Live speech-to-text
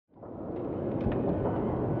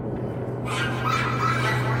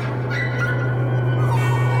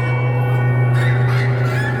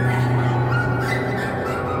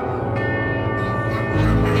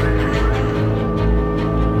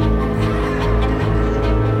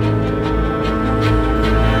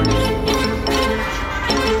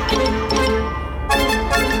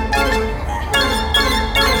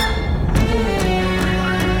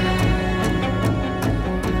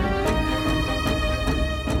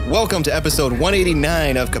Welcome to episode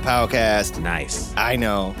 189 of Kapowcast. Nice. I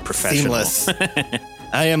know. Professional. Seamless.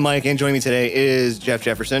 I am Mike, and joining me today is Jeff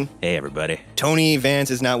Jefferson. Hey, everybody. Tony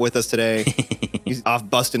Vance is not with us today. He's off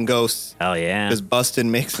busting ghosts. Hell yeah. Because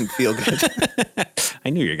busting makes him feel good. I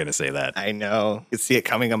knew you were going to say that. I know. You can see it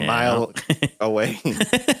coming a mile away.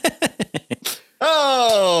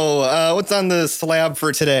 What's on the slab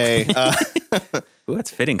for today? Ooh,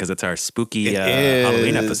 that's fitting because it's our spooky It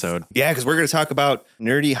Halloween is. episode. Yeah, because we're going to talk about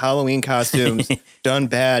nerdy Halloween costumes. Done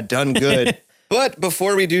bad, done good. But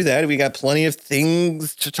before we do that, we got plenty of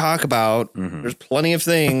things to talk about. Mm-hmm. There's plenty of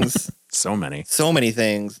things. So many. So many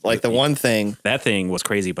things. Like the one thing. That thing was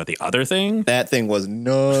crazy, but the other thing? That thing was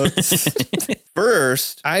nuts.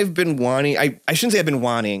 First, I've been wanting, I shouldn't say I've been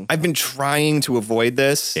wanting, I've been trying to avoid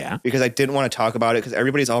this. Yeah. Because I didn't want to talk about it because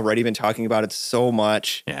everybody's already been talking about it so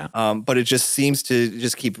much. Yeah. But it just seems to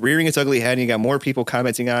just keep rearing its ugly head and you got more people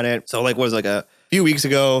commenting on it. So like, what was like a few weeks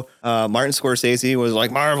ago, Martin Scorsese was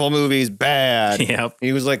like, Marvel movies, bad. Yep.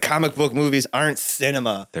 He was like, comic book movies aren't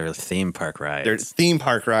cinema. They're theme park rides. They're theme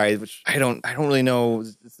park rides, which I don't really know.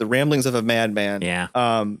 It's the ramblings of a madman. Yeah.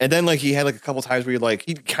 And then like he had like a couple times where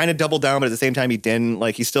he kind of doubled down, but at the same time he didn't.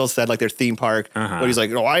 Like he still said like they're theme park, but he's like,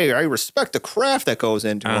 no, I respect the craft that goes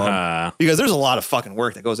into them because there's a lot of fucking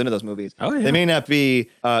work that goes into those movies. Oh yeah. They may not be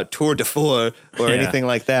tour de force or anything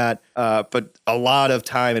like that, but a lot of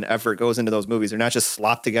time and effort goes into those movies. They're not just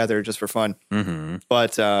slopped together just for fun. Mm-hmm.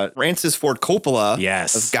 But Francis Ford Coppola,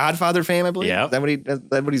 Yes. of Godfather fame, I believe. Yep. Is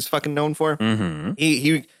that what he's fucking known for? Mm-hmm.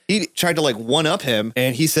 He tried to like one up him,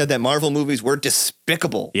 and he said that Marvel movies were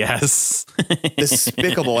despicable. Yes.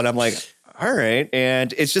 Despicable. And I'm like, all right.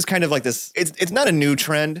 And it's just kind of like this. It's not a new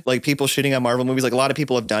trend, like people shitting on Marvel movies. Like a lot of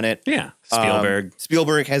people have done it. Yeah. Spielberg.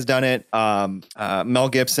 Spielberg has done it. Mel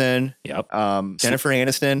Gibson. Yep. Jennifer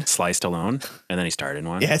Aniston. Sliced alone, and then he starred in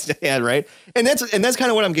one. Yes, yeah, right. And that's kind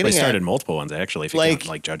of what I'm Well, getting he at. starred in multiple ones, actually, if you Like- count,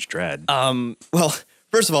 like Judge Dredd. Well,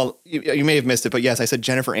 first of all, you may have missed it, but yes, I said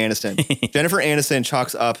Jennifer Aniston. Jennifer Aniston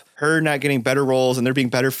chalks up her not getting better roles and there being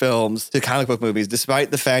better films to comic book movies,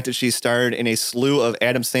 despite the fact that she starred in a slew of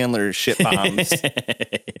Adam Sandler shit bombs.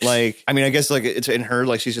 Like, I mean, I guess like it's in her,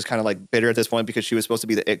 like she's just kind of like bitter at this point because she was supposed to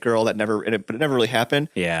be the it girl but it never really happened.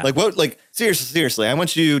 Yeah. Like what? Like seriously, I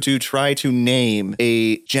want you to try to name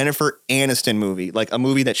a Jennifer Aniston movie, like a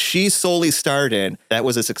movie that she solely starred in that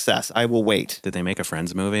was a success. I will wait. Did they make a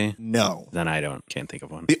Friends movie? No. Then I can't think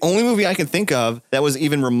of one. The only movie I can think of that was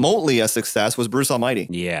even remotely a success was Bruce Almighty.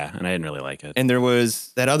 Yeah, and I didn't really like it. And there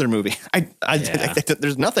was that other movie.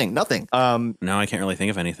 There's nothing. No, I can't really think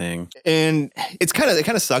of anything. And it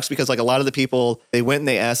kind of sucks because like a lot of the people, they went and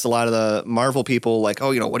they asked a lot of the Marvel people like,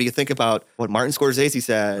 oh, what do you think about what Martin Scorsese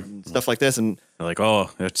said and stuff like this. And They're like, oh,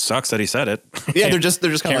 it sucks that he said it. yeah, they're just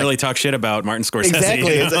kind of can't like, really talk shit about Martin Scorsese.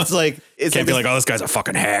 exactly. You know? It's like Can't be like, oh, this guy's a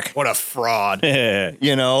fucking hack. what a fraud. Yeah.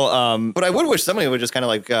 But I would wish somebody would just kind of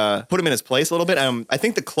like put him in his place a little bit. I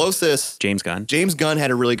think the closest James Gunn. James Gunn had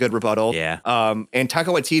a really good rebuttal. Yeah. And Taika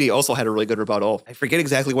Waititi also had a really good rebuttal. I forget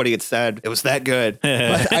exactly what he had said. It was that good.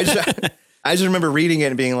 But I just remember reading it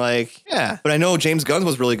and being like, yeah. But I know James Gunn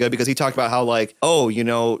was really good because he talked about how like,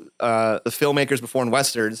 the filmmakers before in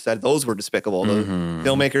Westerns said those were despicable. The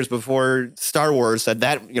filmmakers before Star Wars said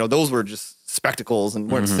that, those were just spectacles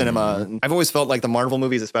and weren't cinema. And I've always felt like the Marvel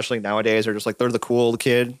movies, especially nowadays, are just like they're the cool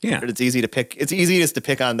kid. Yeah. It's easy to pick. It's easiest to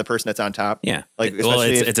pick on the person that's on top. Yeah. Like, Well,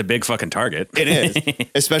 especially if- it's a big fucking target. it is,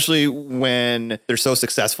 especially when they're so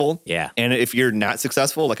successful. Yeah. And if you're not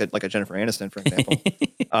successful, like a Jennifer Aniston, for example.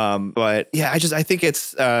 But yeah, I think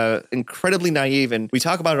it's incredibly naive. And we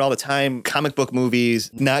talk about it all the time. Comic book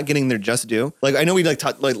movies not getting their just due. Like I know we like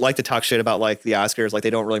to talk shit about like the Oscars, like they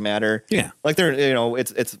don't really matter. Yeah. Like they're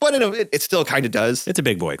but it still kind of does. It's a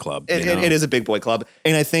big boy club. It is a big boy club.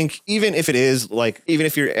 And I think even if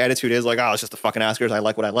your attitude is like, oh, it's just the fucking Oscars, I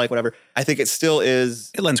like what I like, whatever. I think it still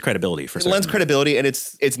is. It lends credibility for It lends credibility, and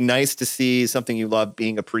it's nice to see something you love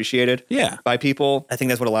being appreciated Yeah. by people. I think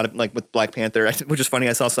that's what a lot of, like with Black Panther, which is funny.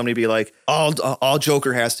 I saw somebody be like, all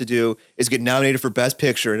Joker has to do is get nominated for Best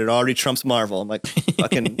Picture, and it already trumps Marvel. I'm like,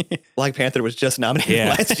 fucking Black Panther was just nominated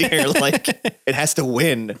last year. Like, it has to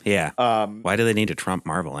win. Yeah. Why do they need to trump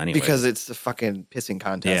Marvel anyway? Because it's a fucking pissing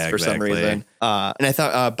contest for some exactly. reason. And I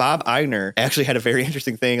thought Bob Iger actually had a very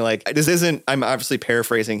interesting thing. Like, I'm obviously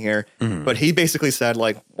paraphrasing here, but he basically said,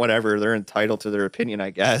 like, whatever, they're entitled to their opinion,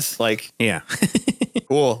 I guess. Like, Yeah.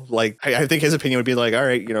 Cool. Like, I think his opinion would be like, all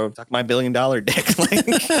right, suck my $1 billion dick.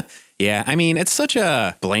 Like, Yeah, I mean, it's such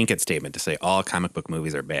a blanket statement to say all comic book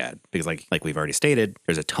movies are bad because, like we've already stated,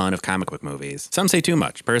 there's a ton of comic book movies. Some say too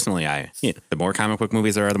much. Personally, the more comic book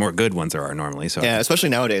movies there are, the more good ones there are normally. So yeah, especially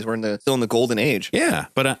nowadays, we're still in the golden age. Yeah,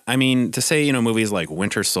 but I mean, to say movies like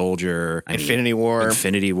Winter Soldier, Infinity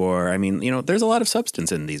War. I mean, there's a lot of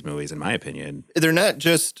substance in these movies, in my opinion. They're not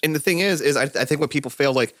just, and the thing is I think what people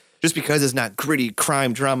fail, like, just because it's not gritty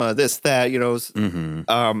crime drama, this, that,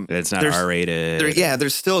 It's not R-rated.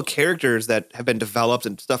 There's still characters that have been developed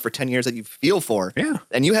and stuff for 10 years that you feel for. Yeah.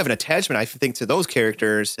 And you have an attachment, I think, to those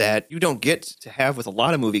characters that you don't get to have with a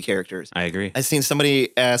lot of movie characters. I agree. I've seen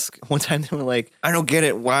somebody ask one time, they were like, I don't get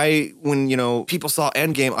it. Why, when, people saw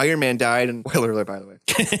Endgame, Iron Man died, and spoiler alert, by the way.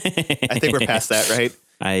 I think we're past that, right?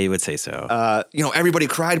 I would say so. Everybody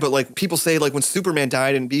cried, but like people say, like when Superman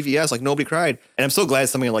died in BVS, like nobody cried. And I'm so glad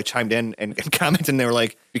somebody like chimed in and commented, and they were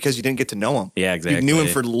like, because you didn't get to know him. Yeah, exactly. You knew him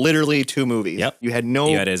for literally 2 movies. Yep. You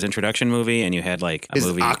had his introduction movie, and you had like a his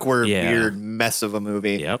movie. awkward, weird mess of a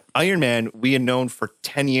movie. Yep. Iron Man, we had known for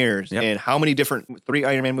 10 years. Yep. And how many different 3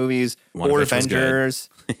 Iron Man movies, One 4 of which was Avengers,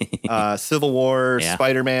 Civil War, Yeah.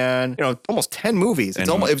 Spider-Man, almost 10 movies.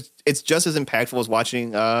 It's just as impactful as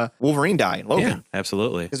watching Wolverine die in Logan. Yeah,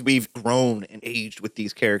 absolutely. Because we've grown and aged with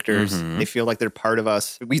these characters. Mm-hmm. They feel like they're part of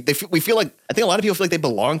us. We feel like, I think a lot of people feel like they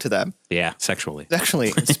belong to them, Yeah, sexually.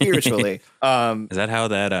 sexually and spiritually. Is that how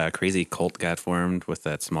that crazy cult got formed with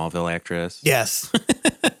that Smallville actress? Yes.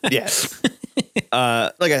 Yes.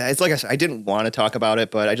 It's like I said, I didn't want to talk about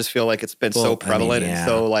it, but I just feel like it's been so prevalent and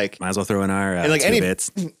so like, might as well throw in our and like two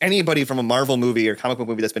bits, anybody from a Marvel movie or comic book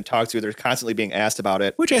movie that's been talked to, they're constantly being asked about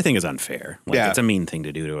it. which I think is unfair. Like, Yeah. it's a mean thing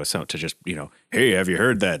to do to us. To just hey, have you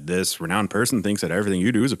heard that this renowned person thinks that everything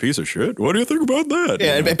you do is a piece of shit? What do you think about that?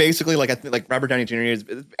 Yeah, and basically, like I think, like Robert Downey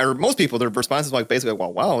Jr. or most people, their response is like basically,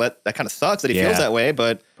 well, wow, that kind of sucks that he feels that way,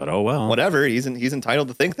 but oh well, whatever. He's entitled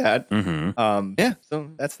to think that. Mm-hmm. Yeah,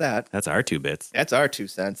 so that's that. That's our 2 bits. That's our 2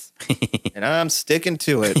 cents, and I'm sticking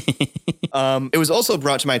to it. It was also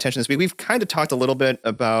brought to my attention this week. We've kind of talked a little bit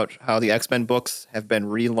about how the X-Men books have been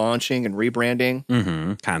relaunching and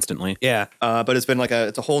rebranding. Constantly. Yeah, but it's been like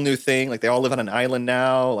it's a whole new thing. Like they all live on an island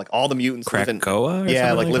now. Like all the mutants live in Krakoa?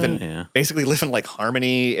 Yeah, like live living basically live in like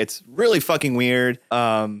harmony. It's really fucking weird.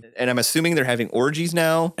 And I'm assuming they're having orgies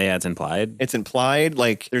now. Yeah, it's implied. It's implied.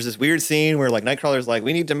 Like there's this weird scene where like Nightcrawler's like,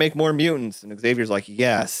 we need to make more mutants, and Xavier's like,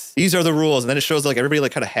 yes, these are the rules. And then it shows like everybody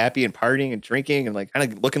like kind of happy and partying and drinking and like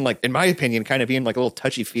kind of looking like, in my opinion, kind of being like a little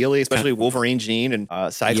touchy feely, especially Wolverine, Jean, and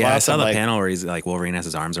Cyclops. Yeah, I saw the like, panel where he's like Wolverine has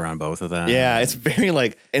his arms around both of them. Yeah, it's very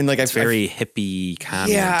like, and like it's very hippie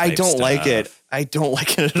commune. Yeah, I type don't stuff. like it. I don't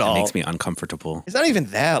like it at all. It makes me uncomfortable. It's not even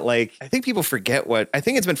that. Like, I think people forget I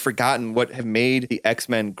think it's been forgotten what have made the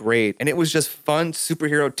X-Men great. And it was just fun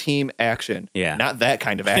superhero team action. Yeah. Not that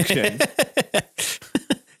kind of action.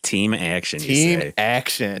 Team action, you Team say.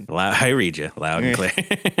 action. I read you loud and clear.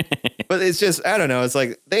 But it's just, I don't know. It's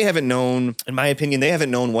like they haven't known, in my opinion, they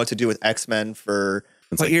haven't known what to do with X-Men for,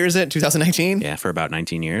 what year is it? 2019? Yeah, for about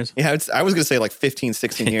 19 years. Yeah, I was going to say like 15,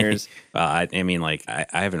 16 years. I mean, like, I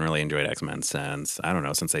haven't really enjoyed X-Men since, I don't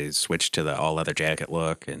know, since they switched to the all-leather jacket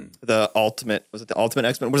look. And Was it the Ultimate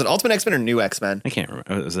X-Men? Was it Ultimate X-Men or New X-Men? I can't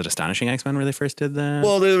remember. Was it Astonishing X-Men where they first did that?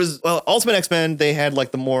 Well, Ultimate X-Men, they had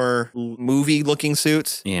like the more movie-looking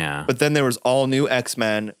suits. Yeah. But then there was all New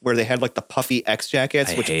X-Men where they had like the puffy X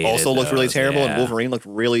jackets, I which hated also looked really those, terrible. yeah. And Wolverine looked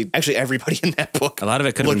really, actually everybody in that book. A lot of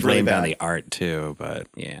it could have been looked really blamed on bad. the art too, but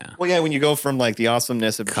yeah. Well, yeah, when you go from like the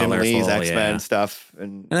awesomeness of Colorful, Jim Lee's X-Men yeah. stuff.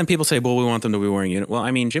 And then people say, well, we want them to be wearing Well, I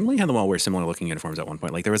mean, Jim Lee had them all wear similar looking uniforms at one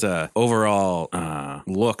point. Like there was a overall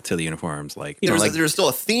look to the uniforms. Like, there was still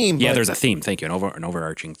a theme. Yeah, but there's a theme. Thank you. An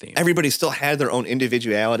overarching theme. everybody still had their own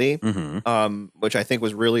individuality, which I think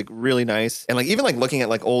was really, really nice. And like even like looking at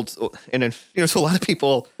like old, and then, so a lot of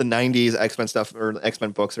people, the 90s X-Men stuff or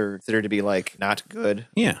X-Men books are considered to be like not good,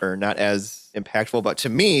 Yeah. or not as impactful. But to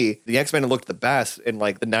me, the X-Men looked the best in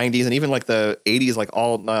like the 90s and even like the 80s, like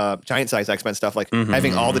all giant size X-Men stuff, like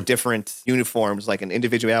having all the different uniforms, like an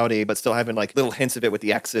individuality, but still having like little hints of it with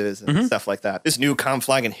the X's and stuff like that. This new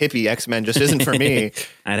conflagging hippie X-Men just isn't for me.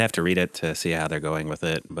 I'd have to read it to see how they're going with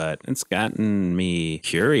it, but it's gotten me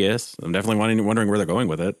curious. I'm definitely wondering where they're going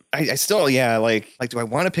with it. I still, yeah, like do I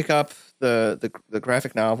want to pick up the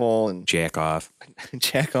graphic novel and Jack off.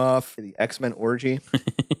 jack off the X-Men orgy?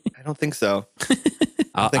 I don't think so.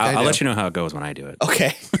 I'll I do. let you know how it goes when I do it.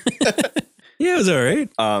 Okay. Yeah, it was all right.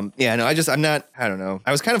 Yeah, no, I don't know.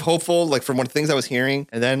 I was kind of hopeful, like from one of the things I was hearing,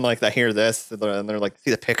 and then like I hear this, and they're like,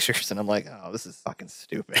 see the pictures, and I'm like, oh, this is fucking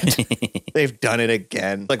stupid. They've done it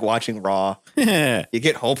again. Like watching Raw. You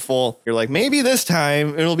get hopeful. You're like, maybe this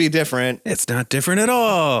time it'll be different. It's not different at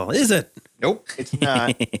all, is it? Nope, it's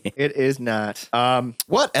not. It is not.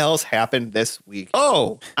 What else happened this week?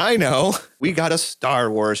 Oh, I know. We got a Star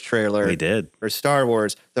Wars trailer. We did. For Star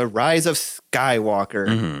Wars, The Rise of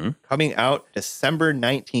Skywalker, coming out December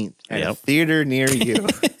 19th at a theater near you.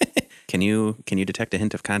 Can you detect a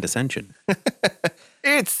hint of condescension?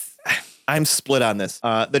 I'm split on this.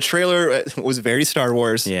 The trailer was very Star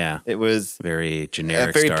Wars. Yeah. It was very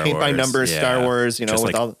generic very Star paint by Wars. numbers Star Wars,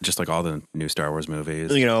 just like all the new Star Wars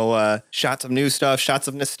movies. Shots of new stuff, shots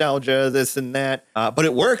of nostalgia, this and that. But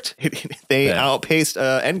it worked. They outpaced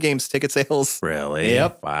Endgame's ticket sales. Really?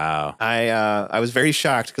 Yep. Wow. I was very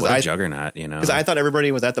shocked What a juggernaut, because I thought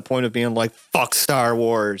everybody was at the point of being like, "Fuck Star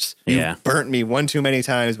Wars." You burnt me one too many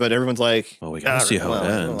times, but everyone's like, "Well, we gotta see how it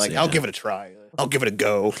ends." Like, I'll give it a try. I'll give it a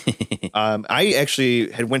go. I actually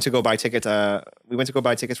went to go buy tickets. We went to go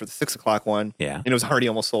buy tickets for the 6 o'clock one. Yeah. And it was already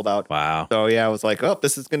almost sold out. Wow. So yeah, I was like, oh,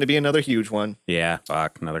 this is going to be another huge one. Yeah.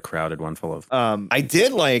 Fuck. Another crowded one full of. I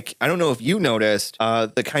did like, I don't know if you noticed,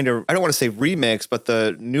 the kind of, I don't want to say remix, but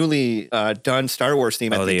the newly done Star Wars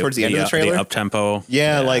theme towards the end of the trailer. The up-tempo.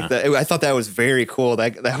 Yeah, like I thought that was very cool.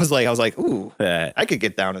 That was like, I was like, ooh, I could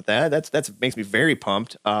get down at that. That's makes me very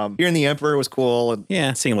pumped. Hearing the Emperor was cool. And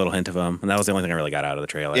yeah, seeing a little hint of him. And that was the only thing I really got out of the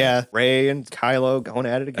trailer. Yeah, Rey and Kylo going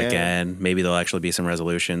at it again. Maybe there'll actually be some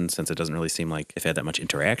resolution since it doesn't really seem like they've had that much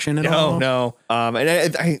interaction at all. No. And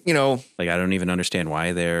I like I don't even understand why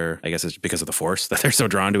I guess it's because of the Force that they're so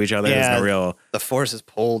drawn to each other. Yeah, There's no real. The Force has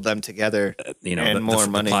pulled them together. And more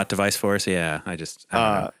money. The plot device Force. Yeah, I don't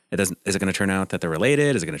know. It doesn't. Is it going to turn out that they're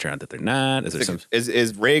related? Is it going to turn out that they're not?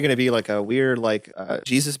 Is Rey going to be like a weird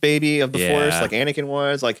Jesus baby of the Force like Anakin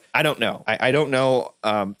was? Like I don't know. I don't know.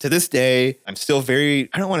 To this day, I'm still very.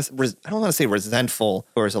 I don't want to say resentful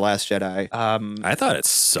towards The Last Jedi. I thought it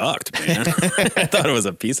sucked, man. I thought it was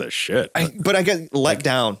a piece of shit. But I get let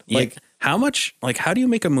down. Like. How do you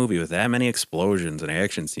make a movie with that many explosions and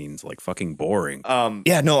action scenes like fucking boring? I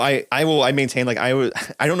maintain I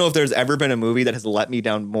don't know if there's ever been a movie that has let me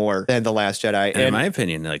down more than The Last Jedi. And in my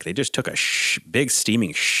opinion, like they just took a big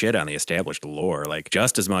steaming shit on the established lore, like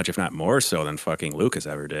just as much, if not more so than fucking Lucas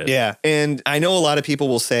ever did. Yeah. And I know a lot of people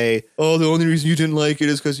will say, oh, the only reason you didn't like it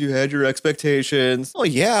is because you had your expectations. Oh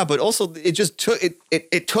yeah, but also it just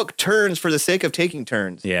took turns for the sake of taking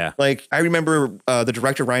turns. Yeah. Like I remember the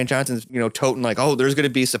director Rian Johnson's toting like, oh, there's going to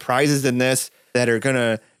be surprises in this that are going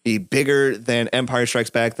to be bigger than Empire Strikes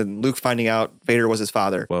Back, than Luke finding out Vader was his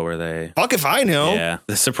father. What were they? Fuck if I know. Yeah.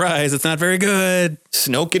 The surprise. It's not very good.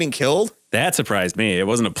 Snoke getting killed. That surprised me. It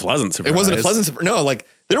wasn't a pleasant surprise. It wasn't a pleasant surprise. No, like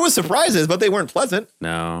there was surprises, but they weren't pleasant.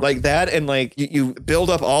 No. Like that. And like you build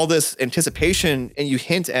up all this anticipation and you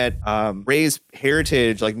hint at Rey's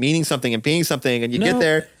heritage, like meaning something and being something. And you get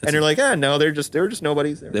there and you're like, no, they were just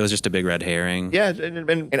nobodies. It was just a big red herring. Yeah.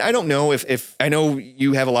 And I don't know if I know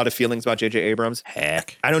you have a lot of feelings about J.J. Abrams.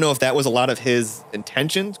 Heck. I don't know if that was a lot of his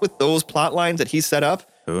intentions with those plot lines that he set up.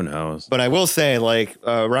 Who knows? But I will say, like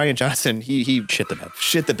Rian Johnson, he shit the bed.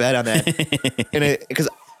 Shit the bed on that. And because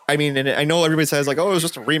and I know everybody says like, oh, it was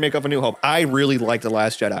just a remake of A New Hope. I really liked The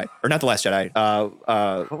Last Jedi, or not The Last Jedi.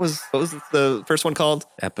 What was the first one called?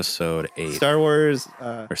 Episode 8. Star Wars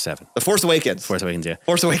or 7. The Force Awakens. Force Awakens, yeah.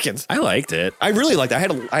 Force Awakens. I liked it. I really liked it.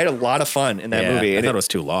 I had a lot of fun in that movie. I thought it was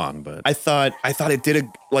too long, but I thought it did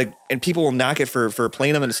and people will knock it for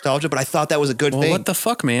playing on the nostalgia, but I thought that was a good thing. What the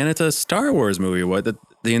fuck, man? It's a Star Wars movie. What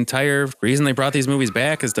the entire reason they brought these movies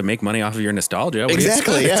back is to make money off of your nostalgia.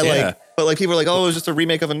 Exactly. Yeah. But people are like, oh, it was just a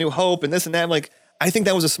remake of A New Hope and this and that. I'm like, I think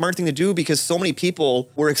that was a smart thing to do because so many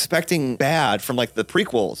people were expecting bad from like the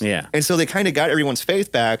prequels. Yeah. And so they kind of got everyone's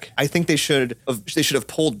faith back. I think they should have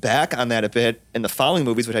pulled back on that a bit in the following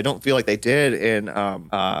movies, which I don't feel like they did in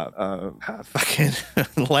fucking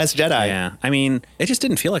The Last Jedi. Yeah. I mean, it just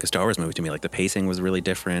didn't feel like a Star Wars movie to me. Like the pacing was really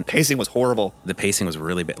different. Pacing was horrible. The pacing was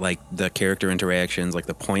really bad. Like the character interactions, like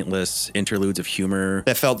the pointless interludes of humor.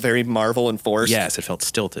 That felt very Marvel and forced. Yes, it felt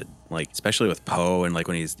stilted. Like especially with Poe and like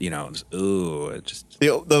when he's, The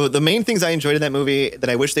main things I enjoyed in that movie that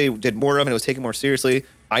I wish they did more of and it was taken more seriously,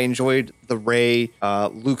 I enjoyed the Rey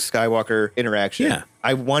Luke Skywalker interaction. Yeah.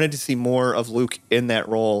 I wanted to see more of Luke in that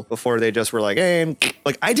role before they just were like, hey,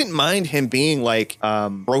 like I didn't mind him being like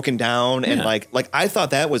broken down and like I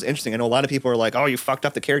thought that was interesting. I know a lot of people are like, oh, you fucked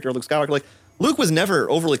up the character of Luke Skywalker. Like, Luke was never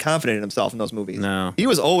overly confident in himself in those movies. No. He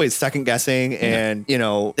was always second guessing and,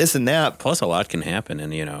 this and that. Plus, a lot can happen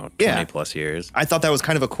in 20 plus years. I thought that was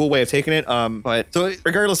kind of a cool way of taking it. But so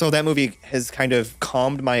regardless of that movie has kind of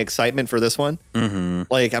calmed my excitement for this one. Mm-hmm.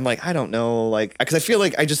 Like, I'm like, I don't know. Like, because I feel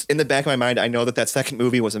like I just, in the back of my mind, I know that second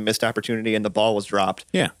movie was a missed opportunity and the ball was dropped.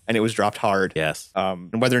 Yeah. And it was dropped hard. Yes.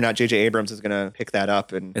 And whether or not J.J. Abrams is going to pick that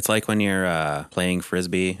up. And It's like when you're playing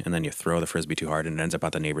Frisbee and then you throw the Frisbee too hard and it ends up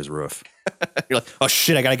on the neighbor's roof. you're like, oh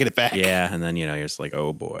shit, I got to get it back. Yeah. And then, you're just like,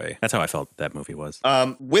 oh boy. That's how I felt that movie was.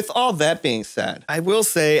 With all that being said, I will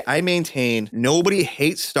say I maintain nobody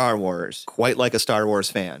hates Star Wars quite like a Star Wars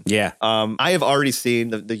fan. Yeah. I have already seen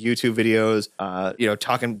the YouTube videos,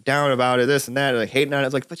 talking down about it, this and that, like hating on it.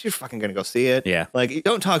 It's like, but you're fucking gonna go see it. Yeah. Like,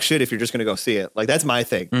 don't talk shit if you're just gonna go see it. Like, that's my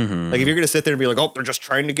thing. Mm-hmm. Like, if you're gonna sit there and be like, oh, they're just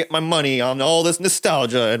trying to get my money on all this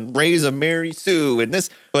nostalgia and raise a Mary Sue and this,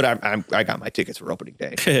 but I got my tickets for opening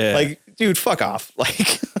day. Like, dude, fuck off.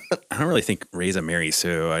 Like, I don't really think raise a Mary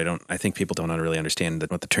Sue. I think people don't really understand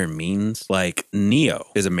what the term means. Like, Neo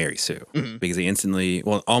is a Mary Sue because he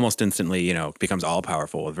almost instantly, becomes all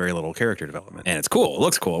powerful with very little character development. And it's cool. It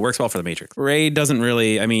looks cool. It works well for the Matrix. Rey doesn't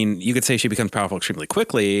really, you could say she becomes powerful extremely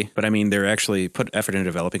quickly, but they're actually put effort into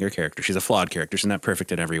developing her character. She's a flawed character. She's not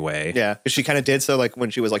perfect in every way. yeah, because she kind of did so, like, when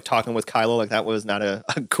she was like talking with Kylo, like that was not a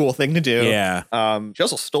cool thing to do. Yeah. She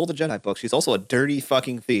also stole the Jedi book. She's also a dirty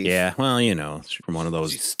fucking thief. Yeah. Well, she's from one of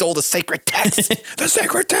those. She stole the sacred text. The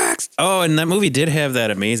sacred text. Oh, and that movie did have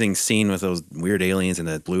that amazing scene with those weird aliens and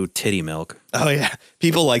the blue titty milk. Oh, yeah.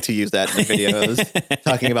 People like to use that in videos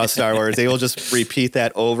talking about Star Wars. They will just repeat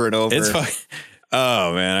that over and over. It's fun.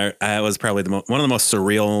 Oh, man. I was probably one of the most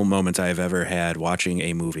surreal moments I've ever had watching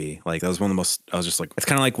a movie. Like, that was one of the most, I was just like, it's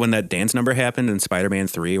kind of like when that dance number happened in Spider-Man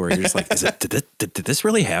 3, where you're just like, did this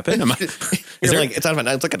really happen? It's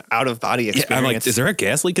like an out of body experience. Yeah, I'm like, is there a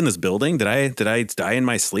gas leak in this building? Did I die in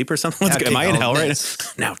my sleep or something? Am I in hell right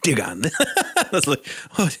now? Now dig on this. I was like,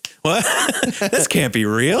 what? This can't be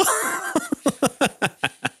real.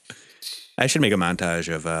 I should make a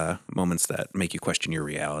montage of moments that make you question your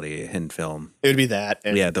reality in film. It would be that.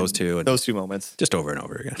 And, those two. Those two moments. Just over and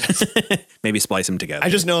over again. Maybe splice them together. I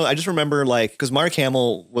just remember, like, because Mark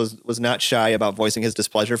Hamill was not shy about voicing his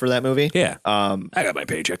displeasure for that movie. Yeah. I got my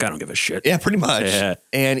paycheck. I don't give a shit. Yeah, pretty much. Yeah.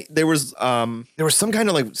 And there was some kind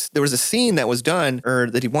of there was a scene that was done or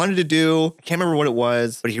that he wanted to do. I can't remember what it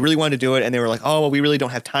was, but he really wanted to do it. And they were like, oh, well, we really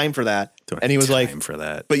don't have time for that. And he was like, for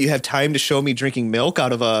that. But you have time to show me drinking milk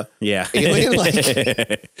out of a alien?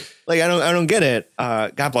 Like I don't get it.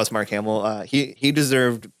 God bless Mark Hamill. He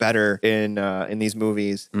deserved better in these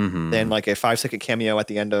movies than like a 5-second cameo at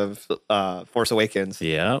the end of Force Awakens.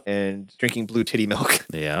 Yeah. And drinking blue titty milk.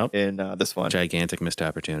 Yeah. In this one. Gigantic missed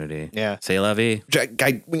opportunity. Yeah. C'est la vie.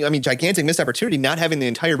 Gigantic missed opportunity not having the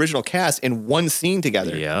entire original cast in one scene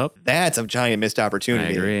together. Yep. That's a giant missed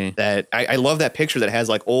opportunity. I agree. That I love that picture that has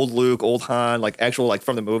like old Luke, old Han, like actual like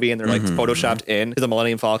from the movie, and they're like photoshopped in to the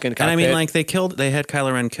Millennium Falcon cockpit. And I mean, like they had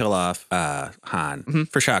Kylo Ren kill off Han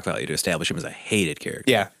for shock value to establish him as a hated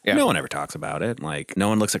character. Yeah. No one ever talks about it. Like, no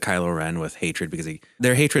one looks at Kylo Ren with hatred because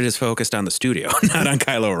their hatred is focused on the studio, not on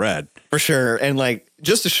Kylo Ren. For sure. And like,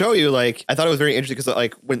 just to show you, like, I thought it was very interesting because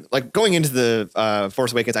like when like going into the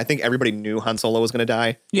Force Awakens, I think everybody knew Han Solo was going to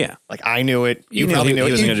die. Yeah. Like, I knew it. You probably knew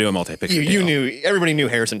he was going to do a multi-picture. You knew, everybody knew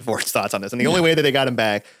Harrison Ford's thoughts on this. And the only way that they got him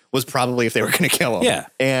back was probably if they were going to kill him. Yeah.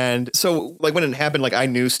 And so like when it happened, like I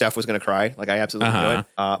knew Steph was going to cry. Like I absolutely knew it.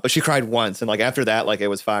 But she cried once. And like after that, like it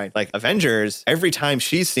was fine. Like Avengers, every time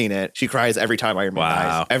she's seen it, she cries every time Iron Man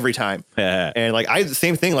dies. Every time. And like the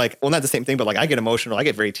same thing, like, well, not the same thing, but like I get emotional. I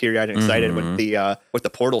get very teary eyed and excited with the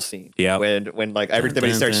portal scene. Yeah. When like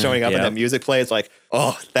everybody starts showing up and that music plays, like,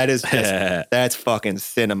 oh, that's fucking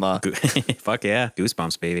cinema. Fuck yeah.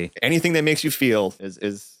 Goosebumps, baby. Anything that makes you feel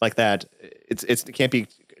is like that. It can't be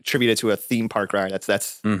attributed to a theme park ride.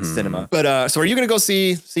 That's cinema. But so are you going to go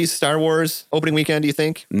see Star Wars opening weekend, do you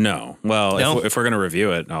think? No. Well, if we're going to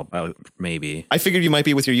review it, I'll maybe. I figured you might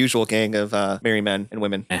be with your usual gang of merry men and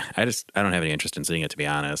women. I don't have any interest in seeing it, to be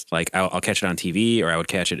honest. Like I'll catch it on TV, or I would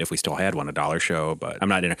catch it if we still had one, $1 show, but I'm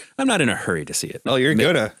not in a hurry to see it. Oh, you're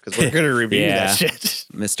gonna, because we're gonna review that shit.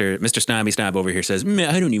 Mr. Snobby Snob over here says,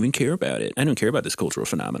 I don't even care about it. I don't care about this cultural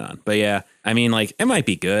phenomenon. But yeah, I mean, like, it might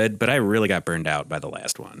be good, but I really got burned out by the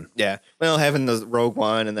last one. Yeah. Well, having the Rogue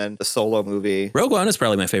One and then the Solo movie. Rogue One is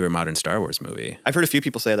probably my favorite modern Star Wars movie. I've heard a few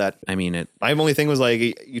people say that. I mean, my only thing was like,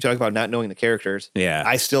 you talk about not knowing the characters. Yeah.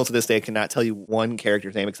 I still to this day cannot tell you one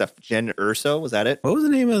character's name except Jen Erso. Was that it? What was the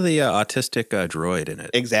name of the autistic droid in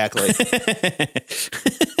it? Exactly.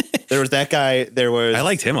 There was that guy. I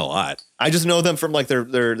liked him a lot. I just know them from like there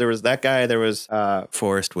was that guy. There was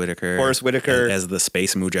Forrest Whitaker. As the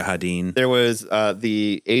Space Mujahideen. There was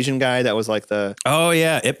the Asian guy that was like the Oh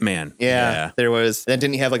yeah, Ip Man. yeah. There was then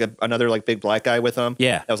didn't he have like another like big black guy with him?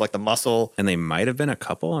 Yeah. That was like the muscle. And they might have been a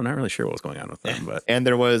couple. I'm not really sure what was going on with them, but And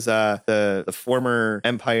there was the former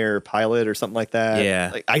Empire pilot or something like that.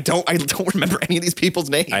 Yeah. Like I don't remember any of these people's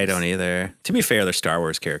names. I don't either. To be fair, they're Star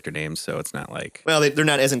Wars character names, so it's not like. Well, they're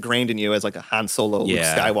not as ingrained in you as like a Han Solo,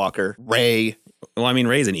 Yeah. Luke Skywalker, Rey, Well, I mean,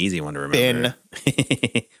 Rey's an easy one to remember.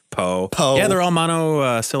 Poe. Poe. Yeah, they're all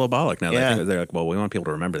monosyllabic now. Yeah. They're like, well, we want people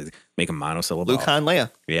to remember these. Make them monosyllable. Luke, Han,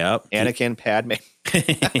 Leia, Yep. Anakin, Padme,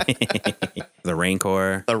 The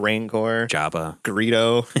Rancor. the Rancor, Jabba.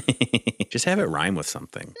 Greedo. Just have it rhyme with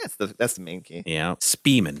something. That's the main key. Yeah.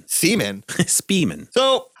 Speeman. Seaman. Speeman.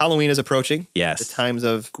 So Halloween is approaching. Yes. The times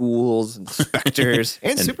of ghouls and specters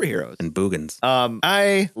and superheroes. And boogans.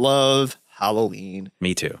 I love Halloween.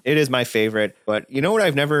 Me too. It is my favorite. But you know what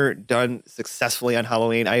I've never done successfully on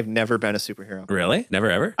Halloween? I've never been a superhero. Really? Never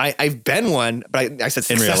ever? I've been one, but I said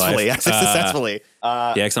In real successfully. life? I said successfully. You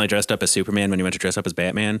accidentally dressed up as Superman when you went to dress up as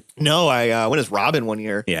Batman? No, I went as Robin one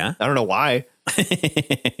year. Yeah. I don't know why.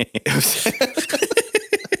 It was-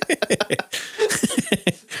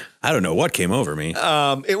 I don't know what came over me.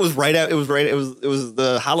 it was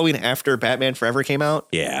the Halloween after Batman Forever came out.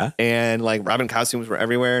 Yeah. And like Robin costumes were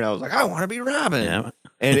everywhere, and I was like, I want to be Robin. Yeah.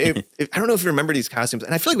 And I don't know if you remember these costumes,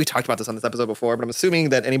 and I feel like we talked about this on this episode before, but I'm assuming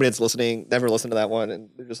that anybody that's listening never listened to that one, and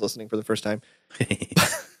they're just listening for the first time.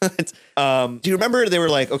 Do you remember they were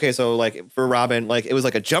like, okay, so like for Robin, like it was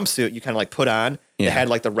like a jumpsuit you kind of like put on. Yeah. It had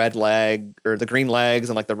like the red leg or the green legs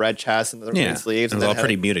and like the red chest and the green sleeves. It was then all it had,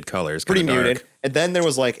 pretty like, muted colors. pretty kinda dark. muted. And then there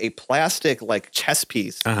was like a plastic like chest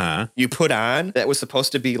piece Uh-huh. you put on that was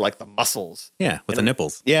supposed to be like the muscles. Yeah, with the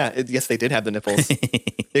nipples. Yeah, yes, they did have the nipples.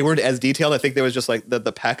 They weren't as detailed. I think there was just like the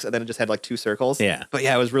pecs, and then it just had like two circles. Yeah. But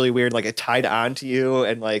yeah, it was really weird. Like it tied on to you,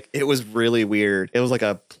 and like it was really weird. It was like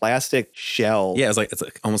a plastic shell. Yeah, it's like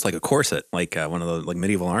almost like a corset, like one of the like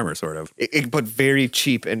medieval armor, sort of. But very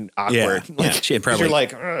cheap and awkward. Yeah, Like, yeah. Shit, probably. You're like,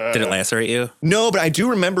 Did it lacerate you? no, but I do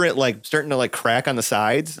remember it like starting to like crack on the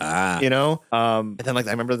sides. Ah. You know? And then like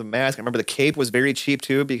I remember the mask. I remember the cape was very cheap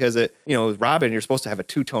too because it, you know, with Robin, you're supposed to have a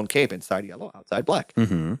two-tone cape, inside yellow, outside black.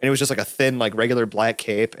 Mm-hmm. And it was just like a thin, like regular black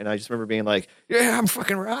cape. And I just remember being like, yeah, I'm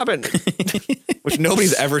fucking Robin. Which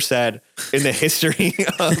nobody's ever said in the history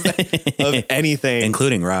of anything.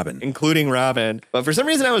 Including Robin. Robin. But for some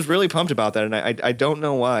reason I was really pumped about that. And I don't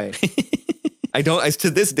know why. I to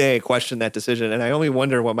this day question that decision. And I only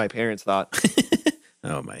wonder what my parents thought.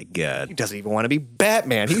 Oh my God. He doesn't even want to be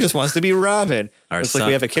Batman. He just wants to be Robin. It's like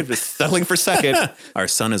we have a kid that's settling for second. Our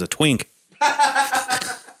son is a twink.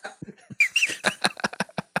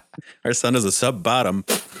 Our son is a sub bottom.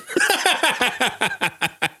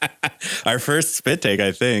 Our first spit take,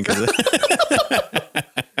 I think.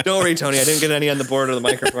 Don't worry, Tony. I didn't get any on the board or the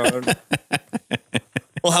microphone.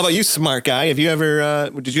 Well, how about you, smart guy? Have you ever?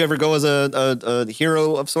 Did you ever go as a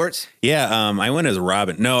hero of sorts? Yeah, I went as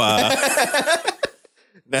Robin. No,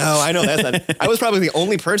 No, I know that's not. I was probably the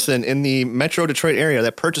only person in the Metro Detroit area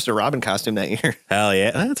that purchased a Robin costume that year. hell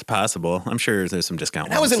yeah, that's possible. I'm sure there's some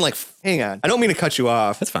discount. I was ones. in like, hang on. I don't mean to cut you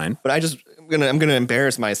off. That's fine. But I'm gonna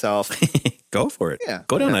embarrass myself. Go for it. Yeah.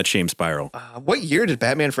 Go down that shame spiral. What year did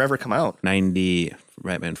Batman Forever come out?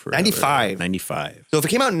 Batman Forever. 95. 95. So if it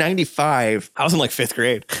came out in 95, I was in like fifth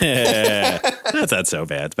grade. That's not so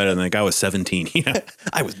bad. It's better than like I was 17. You know?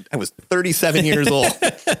 I was 37 years old.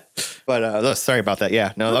 But sorry about that.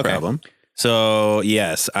 Yeah, no, okay. Problem. So,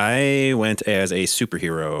 yes, I went as a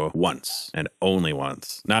superhero once and only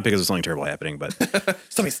once. Not because of something terrible happening, but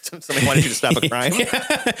Somebody wanted you to stop a crime.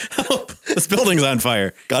 help, this building's on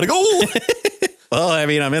fire. Gotta go. Well, I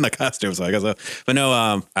mean, I'm in the costume, so I guess so. But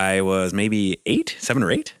no, I was maybe 7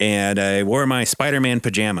 or 8, and I wore my Spider-Man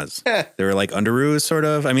pajamas. They were like underoos, sort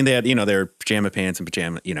of. I mean, they had, they were pajama pants and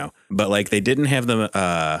pajama, but like they didn't have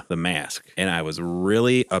the mask. And I was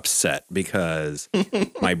really upset because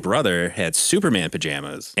my brother had Superman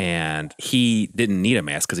pajamas, and he didn't need a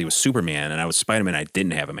mask because he was Superman, and I was Spider-Man. I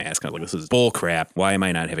didn't have a mask. I was like, this is bull crap. Why am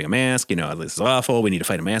I not having a mask? This is awful. We need to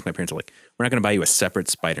fight a mask. My parents are like, we're not going to buy you a separate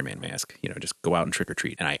Spider-Man mask. Just go out and trick or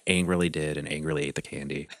treat. And I angrily did and angrily ate the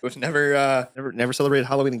candy. It was never celebrated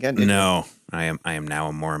Halloween again. Did No, I am now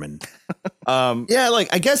a Mormon. Yeah,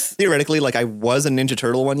 like I guess theoretically, like I was a Ninja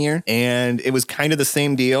Turtle one year, and it was kind of the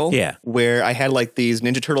same deal. Yeah. Where I had like these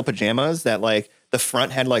Ninja Turtle pajamas that like the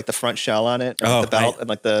front had like the front shell on it, Oh, the belt, and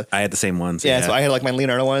like the. I had the same ones. Yeah, so I had like my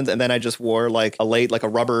Leonardo ones, and then I just wore like a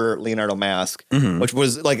rubber Leonardo mask, which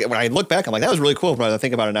was like when I look back, I'm like, that was really cool. But when I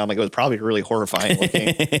think about it now, I'm like, it was probably really horrifying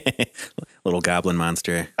looking. Little goblin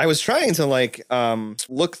monster. I was trying to like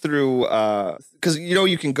look through because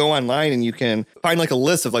you can go online and you can find like a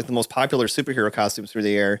list of like the most popular superhero costumes through the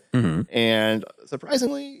year, and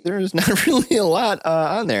surprisingly, there's not really a lot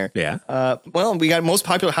on there. Yeah. Well, we got most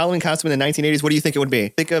popular Halloween costume in the 1980s. What do you think it would be?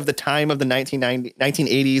 Think of the time of the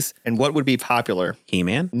 1980s and what would be popular.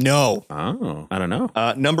 He-Man? No. Oh, I don't know.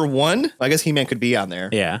 Number one, I guess He-Man could be on there.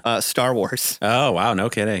 Yeah. Star Wars. Oh, wow. No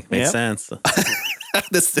kidding. Makes Yep. sense.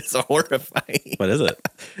 This is horrifying. What is it?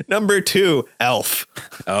 Number two, Elf.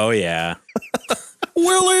 Oh, yeah.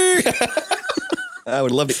 Willie. I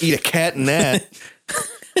would love to eat a cat in that.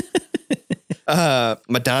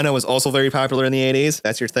 Madonna was also very popular in the 80s.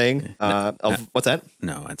 That's your thing. What's that?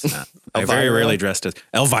 No, it's not. I Elvira? very rarely dressed as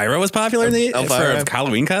Elvira was popular in the Elvira. for a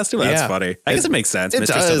Halloween costume. That's Yeah. funny. I guess it makes sense. It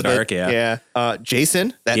Mistress does, of the Dark. but- Yeah. Yeah.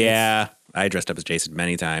 Jason. Yeah. I dressed up as Jason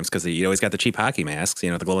many times because you always got the cheap hockey masks,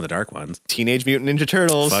 the glow in the dark ones. Teenage Mutant Ninja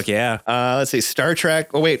Turtles. Fuck yeah. Let's see. Star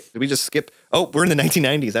Trek. Oh wait, did we just skip? Oh, we're in the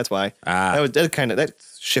 1990s. That's why. That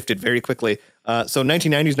shifted very quickly. So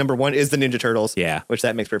 1990s number one is the Ninja Turtles. Yeah. Which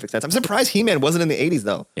that makes perfect sense. I'm surprised He-Man wasn't in the 80s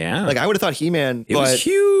though. Yeah. Like I would have thought He-Man. It was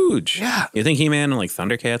huge. Yeah. You think He-Man and like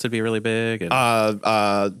Thundercats would be really big?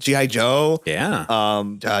 And, G.I. Joe. yeah.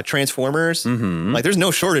 Transformers. Like there's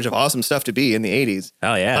no shortage of awesome stuff to be in the 80s.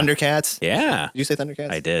 Hell yeah. Thundercats. Yeah. Did you say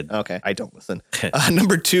Thundercats? I did. Okay. I don't listen.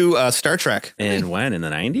 Number two, Star Trek. And when? In the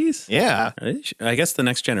 90s? Yeah. I guess the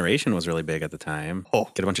Next Generation was really big at the time. Oh.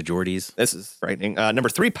 Get a bunch of Geordies. This is frightening. Number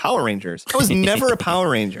three, Power Rangers. I was never a Power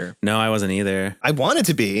Ranger. No, I wasn't either. I wanted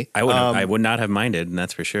to be. I would not have minded, and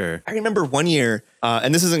that's for sure. I remember one year,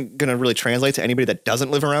 and this isn't going to really translate to anybody that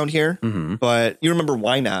doesn't live around here, but you remember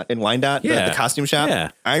Wynot in Wyandotte, the costume shop?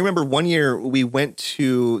 Yeah. I remember one year we went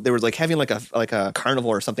to, there was like having like a carnival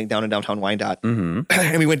or something down in downtown Wyandotte.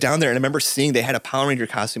 And we went down there and I remember seeing they had a Power Ranger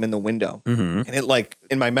costume in the window. And it like,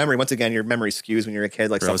 in my memory, once again, your memory skews when you're a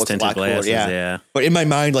kid, like stuff looks a lot cooler. Glasses, yeah. But in my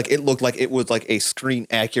mind, like it looked like it was like a screen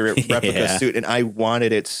accurate replica Yeah. suit and I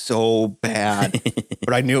wanted it so bad,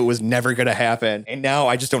 but I knew it was never going to happen. And now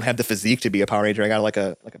I just don't have the physique to be a Power Ranger. I got like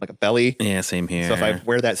a belly. Yeah, same here. So if I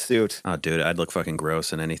wear that suit, Oh, dude, I'd look fucking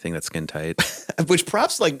gross in anything that's skin tight. which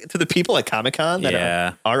props like to the people at Comic-Con that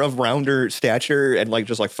Yeah. are of rounder stature and like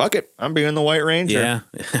just like, fuck it, I'm being the White Ranger. Yeah,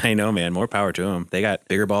 I know, man. More power to them. They got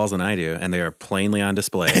bigger balls than I do, and they are plainly on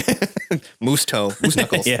display. Moose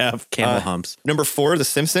knuckles. Yeah, camel humps. Number four, The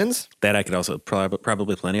Simpsons. That I could also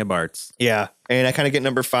probably plenty of Barts. Yeah. And I kind of get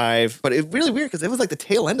number five, but it's really weird because it was like the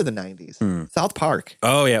tail end of the 90s. South Park.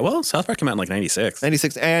 Oh, yeah. Well, South Park came out in like 96.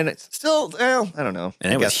 96. And it's still, well, I don't know.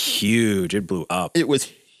 And it was huge. It blew up. It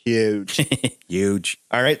was huge. Huge.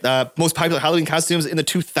 All right. Most popular Halloween costumes in the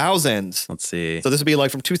 2000s. Let's see. So this would be like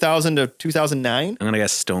from 2000 to 2009? I'm going to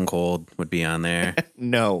guess Stone Cold would be on there.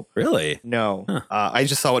 No. Really? No. I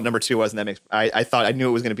just saw what number two was, and that makes I thought I knew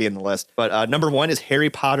it was going to be in the list. But number one is Harry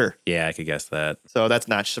Potter. Yeah, I could guess that. So that's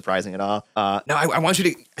not surprising at all. Now I want you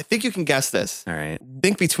to, I think you can guess this. All right.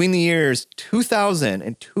 Think between the years 2000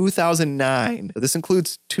 and 2009. So this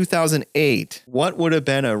includes 2008. What would have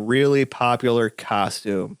been a really popular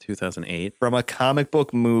costume 2008. from a comic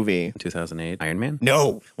book movie? 2008. Iron Man?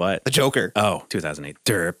 No. What? The Joker. Oh, 2008.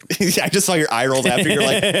 Derp. I just saw your eye rolled after. You're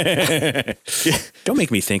like, Don't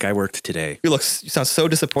make me think I worked today. you sound so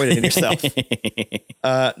disappointed in yourself.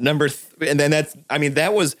 And then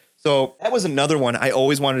that was another one I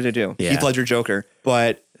always wanted to do. Yeah. Heath Ledger Joker.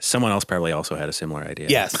 But Someone else probably also had a similar idea.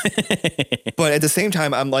 yes. But at the same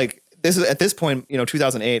time, I'm like, at this point,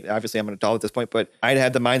 2008, obviously I'm an adult at this point, but I'd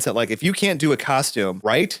had the mindset, like, if you can't do a costume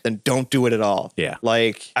right, then don't do it at all. Yeah.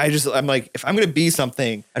 Like, I'm like, if I'm going to be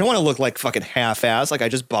something, I don't want to look like fucking half-ass. Like I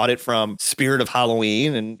just bought it from Spirit of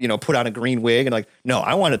Halloween and, put on a green wig and like, no,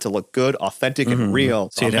 I want it to look good, authentic and real.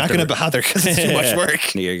 So I'm you'd not have going to- to bother because it's too much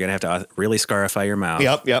work. You're going to have to really scarify your mouth.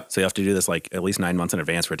 Yep. So you have to do this like at least 9 months in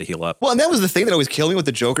advance for it to heal up. Well, and that was the thing that always killed me with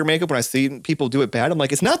the Joker makeup when I see people do it bad. I'm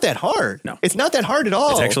like, it's not that hard. No. It's not that hard at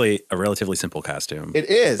all. It's actually a relatively simple costume. It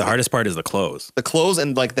is. The hardest part is the clothes. The clothes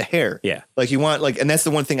and like the hair. Yeah. Like you want and that's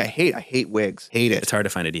the one thing I hate. I hate wigs. Hate it. It's hard to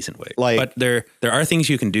find a decent wig. Like- but there are things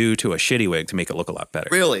you can do to a shitty wig to make it look a lot better.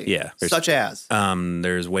 Really? Yeah. Such as.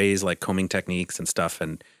 There's ways like combing techniques and stuff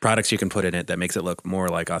and products you can put in it that makes it look more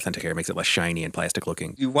like authentic hair, makes it less shiny and plastic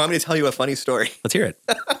looking. You want me to tell you a funny story? Let's hear it.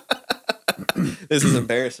 This is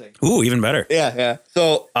embarrassing. Ooh, even better. Yeah.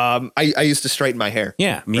 So I used to straighten my hair.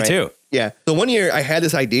 Yeah, me Right. too. Yeah. So one year I had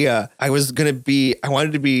this idea. I wanted to be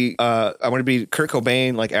Kurt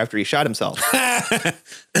Cobain, like after he shot himself.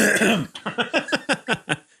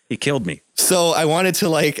 He killed me. So I wanted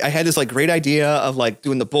to I had this great idea of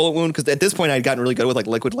doing the bullet wound. Cause at this point I'd gotten really good with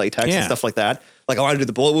liquid latex and stuff like that. Like I wanted to do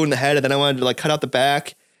the bullet wound in the head, and then I wanted to cut out the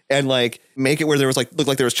back and make it where there was looked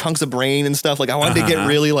like there was chunks of brain and stuff. Like I wanted to get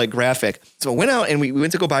really graphic. So I went out and we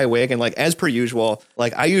went to go buy a wig, and as per usual,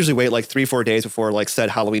 I usually wait 3-4 days before said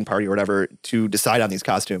Halloween party or whatever to decide on these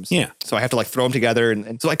costumes. Yeah. So I have to throw them together.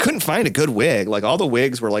 And so I couldn't find a good wig. All the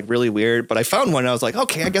wigs were really weird, but I found one and I was like,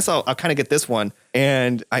 okay, I guess I'll kind of get this one.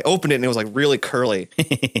 And I opened it and it was really curly. So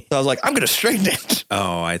I was like, I'm going to straighten it.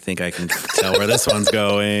 Oh, I think I can tell where this one's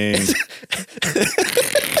going.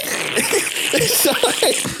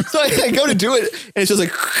 So I go to do it and it's just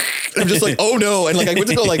I'm just oh no. And I went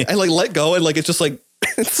to go I let go and it's just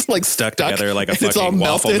it's stuck together like a fucking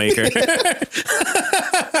waffle maker. And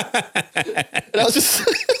I was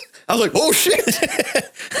like, oh shit.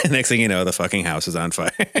 Next thing you know, the fucking house is on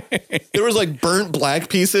fire. There was burnt black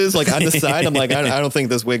pieces on the side. I'm like, I don't think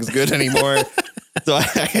this wig's good anymore. So I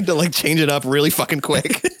had to change it up really fucking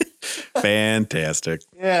quick. Fantastic.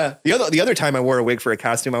 Yeah. The other time I wore a wig for a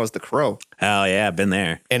costume, I was the Crow. Hell yeah, been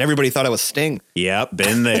there. And everybody thought I was Sting. Yep,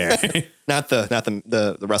 been there. Not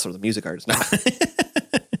the wrestler, the music artist. No.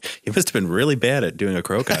 You must have been really bad at doing a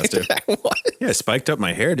Crow costume. Yeah, I spiked up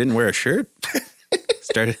my hair, didn't wear a shirt.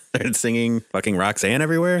 Started singing fucking Roxanne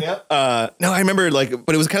everywhere. Yep. No, I remember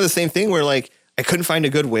but it was kind of the same thing where I couldn't find a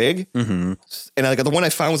good wig. Mm-hmm. And the one I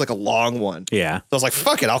found was a long one. Yeah. So I was like,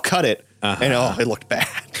 fuck it, I'll cut it. Uh-huh. And it looked bad.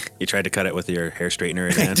 You tried to cut it with your hair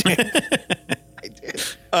straightener again. I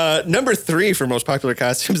did. Number 3 for most popular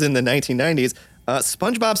costumes in the 1990s,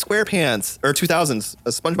 SpongeBob SquarePants, or 2000s,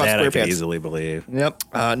 SpongeBob That SquarePants. I could easily believe. Yep.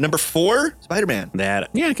 Number 4, Spider-Man.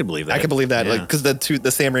 Yeah, I could believe that. I could believe that, Yeah. because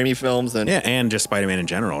the Sam Raimi films and and just Spider-Man in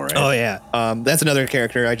general, right? oh yeah, that's another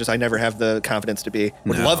character I never have the confidence to be.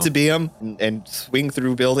 Would No. love to be him and swing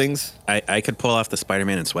through buildings. I could pull off the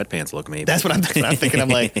Spider-Man in sweatpants look, maybe. That's what I'm thinking. I'm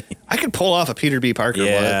like, I could pull off a Peter B. Parker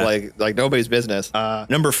Yeah. one, like nobody's business.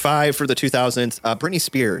 Number 5 for the 2000s, Britney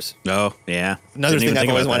Spears. Oh, yeah. Another Didn't thing even I've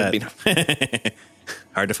think always about wanted to be.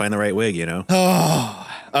 Hard to find the right wig, you know?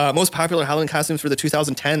 Most popular Halloween costumes for the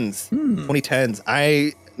 2010s,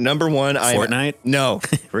 2010s. Number 1, Fortnite? No.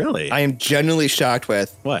 Really? I am genuinely shocked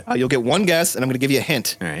with. What? You'll get one guess, and I'm going to give you a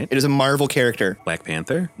hint. All right. It is a Marvel character. Black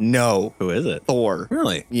Panther? No. Who is it? Thor.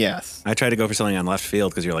 Really? Yes. I tried to go for something on left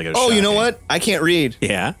field because you're like, Oh, you know what? I can't read.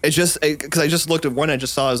 Yeah? It's just because I just looked at one. I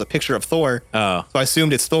just saw it was a picture of Thor. Oh. So I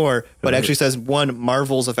assumed it's Thor, but Who it is actually says one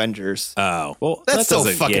Marvel's Avengers. Oh. Well, That's that so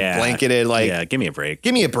doesn't- fucking yeah. blanketed. Yeah, give me a break.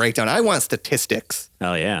 Give me a breakdown. I want statistics.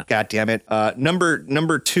 Hell yeah. God damn it.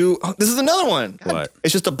 Number 2. Oh, this is another one. God, What?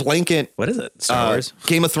 It's just a blanket. What is it? Star Wars?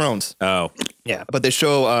 Game of Thrones. Oh. Yeah. But they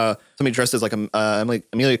show somebody dressed as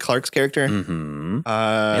Amelia Clark's character.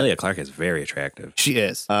 Amelia Clark is very attractive. She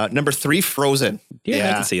is. Number 3, Frozen. Yeah,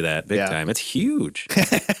 I can see that big Yeah. time. It's huge.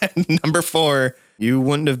 Number 4, you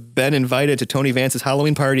wouldn't have been invited to Tony Vance's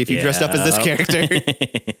Halloween party if you dressed up as this character.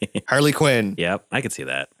 Harley Quinn. Yep, I could see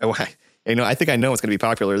that. Oh, I think I know it's going to be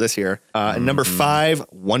popular this year. And number 5,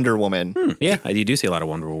 Wonder Woman. Yeah, you do see a lot of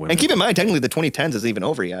Wonder Woman. And keep in mind, technically, the 2010s isn't even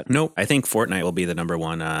over yet. Nope, I think Fortnite will be the number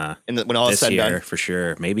one When all is this said and year done, for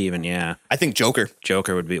sure. Maybe even I think Joker.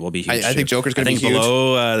 Joker will be huge. I think too. Joker's gonna be I think huge.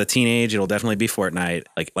 below the teenage, it'll definitely be Fortnite.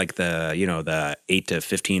 Like the 8 to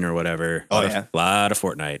 15 or whatever. Oh, A lot of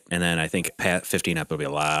Fortnite, and then I think 15 up will be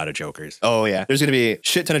a lot of Jokers. Oh yeah, there's going to be a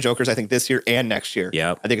shit ton of Jokers. I think this year and next year.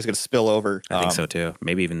 Yep. I think it's going to spill over. I think so too.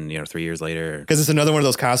 Maybe even 3 years later. Because it's another one of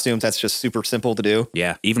those costumes that's just super simple to do.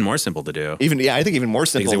 Yeah, even more simple to do. I think even more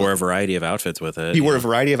simple. Because they wore a variety of outfits with it. He wore a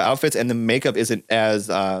variety of outfits, and the makeup isn't as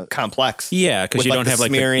complex. Yeah, because with, you don't have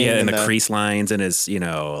like the, smearing and the the crease lines and his,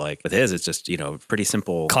 like with his, it's just, pretty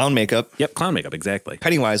simple. clown makeup. Yep, clown makeup, exactly.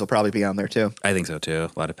 Pennywise will probably be on there too. I think so too.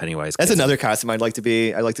 A lot of Pennywise. That's kids. another costume I'd like to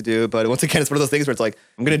do, but once again, it's one of those things where it's like,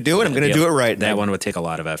 I'm going to do it. I'm going to Yep. do it right. That one would take a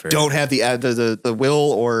lot of effort. Don't have the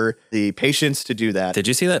will or the patience to do that. Did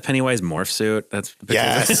you see that Pennywise morph suit? That's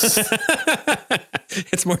Yes.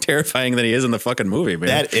 It's more terrifying than he is in the fucking movie, man.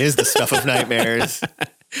 That is the stuff of nightmares.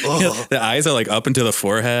 Ugh. The eyes are like up into the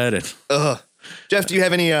forehead. And Ugh. Jeff, do you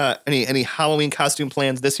have any Halloween costume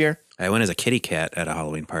plans this year? I went as a kitty cat at a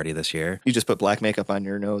Halloween party this year. You just put black makeup on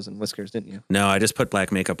your nose and whiskers, didn't you? No, I just put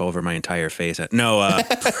black makeup over my entire face. No,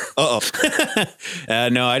 Uh-oh.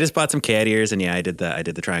 no, I just bought some cat ears, and yeah, I did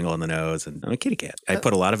the triangle on the nose, and I'm a kitty cat. I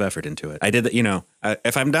put a lot of effort into it. I did that,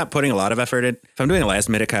 if I'm not putting a lot of effort in, if I'm doing a last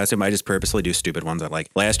minute costume, I just purposely do stupid ones. Like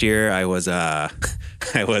last year, I was Star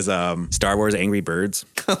Wars Angry Birds.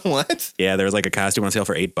 What? Yeah, there was like a costume on sale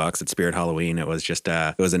for $8 at Spirit Halloween. It was just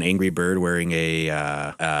it was an angry bird wearing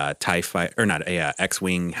a TIE fighter, or not a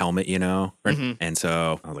X-wing helmet, And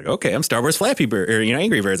so I was like, okay, I'm Star Wars Flappy Bird, or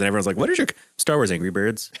Angry Birds, and everyone's like, what is your Star Wars Angry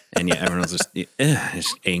Birds? And yeah, everyone was just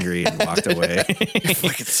angry and walked away. You're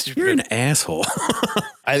fucking stupid. You're an asshole.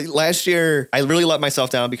 Last year, I really let myself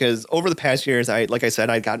down because over the past years, like I said,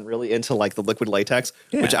 I'd gotten really into like the liquid latex,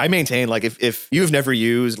 which I maintain. Like if you've never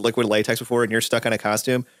used liquid latex before and you're stuck on a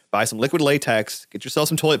costume, buy some liquid latex, get yourself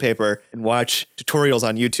some toilet paper, and watch tutorials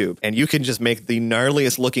on YouTube. And you can just make the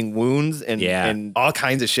gnarliest looking wounds and all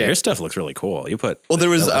kinds of shit. Your stuff looks really cool. There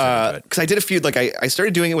was, because I did a few, like I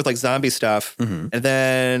started doing it with like zombie stuff. And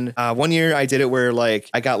then one year I did it where like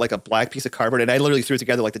I got like a black piece of cardboard and I literally threw it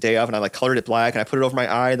together like the day of and I like colored it black and I put it over my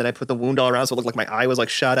eye and then I put the wound all around so it looked like my eye was like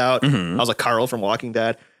shot out. I was like Carl from Walking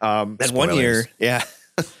Dead. Then one year,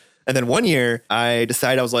 and then one year I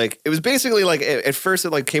decided I was like, it was basically like, at first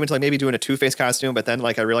it like came into like maybe doing a Two-Face costume, but then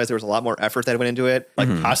like I realized there was a lot more effort that went into it, like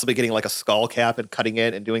possibly getting like a skull cap and cutting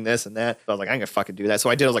it and doing this and that. So I was like, I'm gonna fucking do that.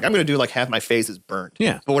 So I was like, I'm gonna do like half my face is burnt.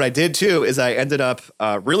 Yeah. But what I did too is I ended up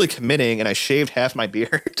really committing and I shaved half my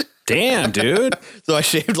beard. Damn, dude. So I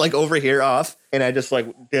shaved like over here off and I just like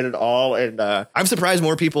did it all. And I'm surprised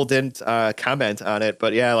more people didn't comment on it.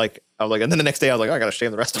 But yeah, like I was like, and then the next day I was like, oh, I gotta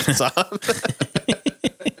shave the rest of this off.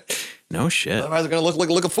 No shit. Otherwise, I'm gonna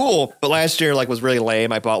look a fool. But last year, like, was really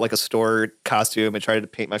lame. I bought like a store costume and tried to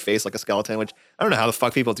paint my face like a skeleton, which I don't know how the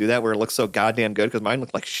fuck people do that where it looks so goddamn good because mine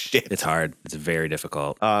looked like shit. It's hard. It's very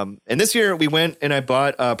difficult. And this year we went and I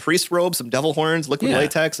bought a priest robe, some devil horns, liquid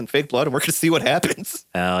latex, and fake blood, and we're gonna see what happens.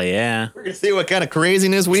 Hell yeah. We're gonna see what kind of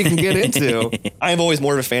craziness we can get into. I'm always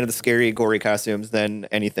more of a fan of the scary, gory costumes than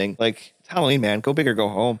anything. Like, it's Halloween, man. Go big or go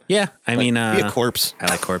home. Yeah, I mean, be a corpse. I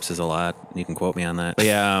like corpses a lot. You can quote me on that. But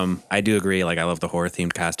yeah, I do agree. Like, I love the horror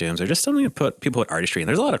themed costumes. They're just something to people put artistry in.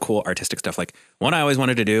 There's a lot of cool artistic stuff. Like, one I always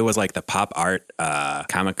wanted to do was like the pop art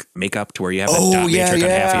comic makeup to where you have a dot matrix on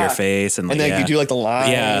half of your face, and then you do like the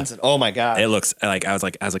lines. Yeah. And, oh my god, it looks like I was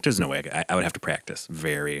like, there's no way I would have to practice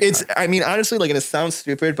very. I mean, honestly, like, and it sounds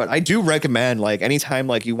stupid, but I do recommend like anytime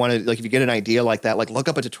like you want to like if you get an idea like that, like look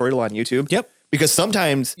up a tutorial on YouTube. Yep. Because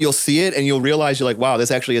sometimes you'll see it and you'll realize you're like, wow, this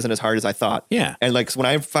actually isn't as hard as I thought. Yeah. And like, so when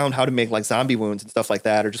I found how to make like zombie wounds and stuff like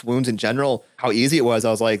that, or just wounds in general, how easy it was,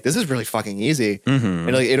 I was like, this is really fucking easy. And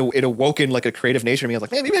like, it awoken like a creative nature in me. I was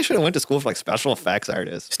like, man, maybe I should have went to school for like special effects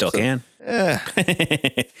artists. Still can.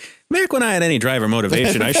 Back when I had any drive or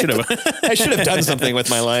motivation, I should have done something with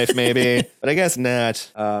my life, maybe, but I guess not.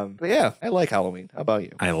 But yeah, I like Halloween. How about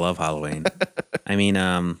you? I love Halloween. I mean,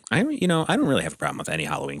 I don't really have a problem with any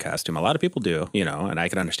Halloween costume. A lot of people do, and I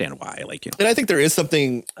can understand why. Like, and I think there is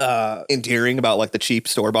something endearing about like the cheap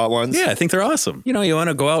store bought ones. Yeah, I think they're awesome. You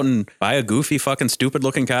want to go out and buy a goofy, fucking stupid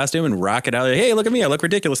looking costume and rock it out. Like, hey, look at me, I look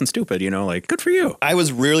ridiculous and stupid. Like, good for you. I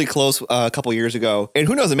was really close a couple years ago, and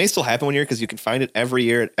who knows, it may still happen one year because you can find it every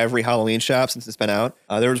year at every Halloween shop since it's been out.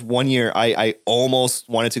 There was one year I almost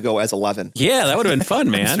wanted to go as 11. Yeah, that would have been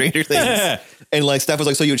fun, man. Stranger Things. And like Steph was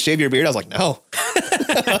like, so you would shave your beard? I was like, no.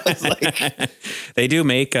 I was like, they do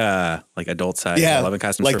make like adult size 11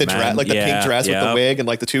 costumes like for the men. Like the pink dress with the wig and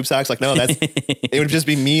like the tube socks. Like, no, it would just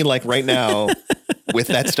be me like right now with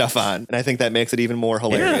that stuff on. And I think that makes it even more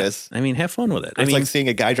hilarious. Yeah. I mean, have fun with it. It's like seeing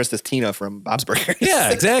a guy dressed as Tina from Bob's Burgers.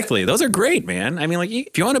 Yeah, exactly. Those are great, man. I mean, like,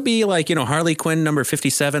 if you want to be like, Harley Quinn number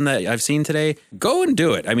 57 that I've seen today, go and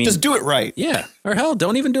do it. I mean, just do it right. Yeah. Or hell,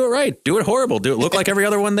 don't even do it right. Do it horrible. Do it look like every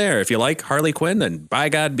other one there. If you like Harley Quinn, then by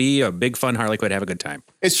God, be a big fun Harley Quinn. Have a good time.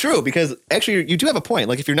 It's true, because actually you do have a point.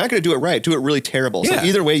 Like, if you're not going to do it right, do it really terrible. So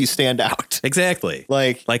either way, you stand out. Exactly.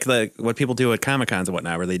 Like what people do at Comic Cons and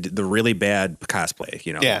whatnot, where they do the really bad cosplay.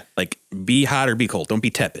 Yeah. Like, be hot or be cold. Don't be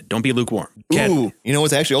tepid. Don't be lukewarm. Ooh,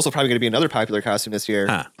 what's actually also probably going to be another popular costume this year?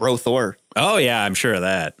 Huh. Bro Thor. Oh, yeah, I'm sure of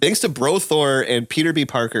that. Thanks to Bro Thor and Peter B.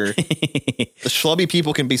 Parker, the schlubby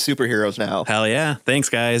people can be superheroes now. Hell yeah. Thanks,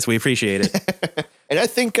 guys. We appreciate it. And I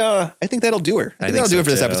think that'll do her. I think that'll do it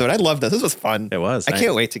for this episode. I love this. This was fun. It was. I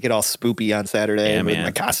can't wait to get all spoopy on Saturday with man.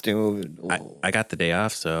 my costume. I got the day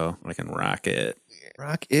off, so I can rock it.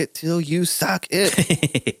 Rock it till you sock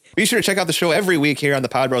it. Be sure to check out the show every week here on the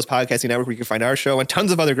Pod Bros Podcasting Network, where you can find our show and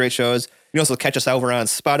tons of other great shows. You can also catch us over on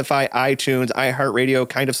Spotify, iTunes, iHeartRadio,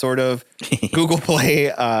 kind of, sort of, Google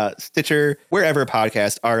Play, Stitcher, wherever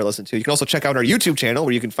podcasts are listened to. You can also check out our YouTube channel,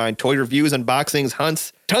 where you can find toy reviews, unboxings,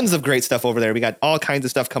 hunts, tons of great stuff over there. We got all kinds of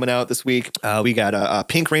stuff coming out this week. We got a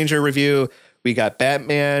Pink Ranger review. We got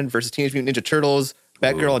Batman versus Teenage Mutant Ninja Turtles,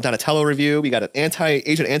 Batgirl and Donatello review. We got an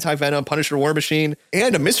Agent Anti-Venom, Punisher War Machine,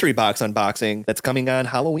 and a mystery box unboxing that's coming on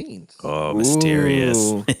Halloween. Oh,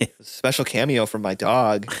 mysterious. Special cameo from my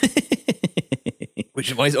dog.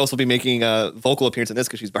 Which might also be making a vocal appearance in this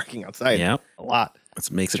because she's barking outside a lot. It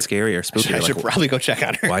makes it scarier, spookier. I should probably go check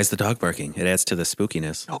on her. Why is the dog barking? It adds to the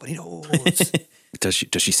spookiness. Nobody knows. Does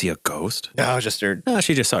she see a ghost? No, just her. No,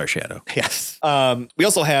 she just saw her shadow. Yes. We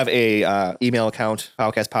also have a email account,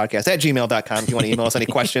 kapowcastpodcast@gmail.com. If you want to email us any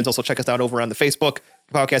questions, also check us out over on the Facebook,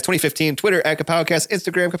 Kapowcast 2015, Twitter @Kapowcast,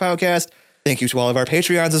 Instagram Kapowcast. Thank you to all of our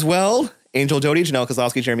Patreons as well. Angel Doty, Janelle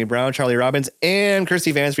Kozlowski, Jeremy Brown, Charlie Robbins, and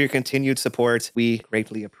Kirsty Vance for your continued support. We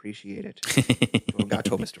greatly appreciate it.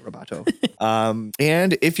 Rogato, Mr. Roboto.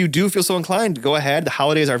 And if you do feel so inclined, go ahead. The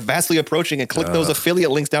holidays are vastly approaching, and click those affiliate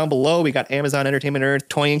links down below. We got Amazon Entertainment Earth,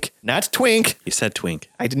 Toink, not Twink. You said twink.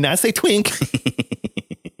 I did not say twink.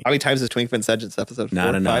 How many times has twink been said this episode?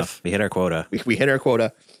 Not enough. 5? We hit our quota. We hit our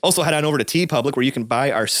quota. Also, head on over to TeePublic, where you can buy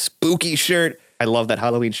our spooky shirt. I love that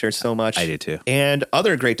Halloween shirt so much. I do too. And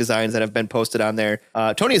other great designs that have been posted on there.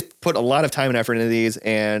 Tony has put a lot of time and effort into these,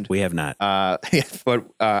 and we have not. But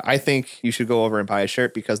I think you should go over and buy a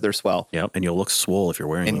shirt because they're swell. Yep, and you'll look swole if you're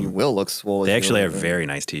wearing them. And you will look swole. They actually are very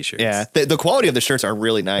nice t-shirts. Yeah, the quality of the shirts are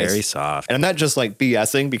really nice. Very soft. And I'm not just like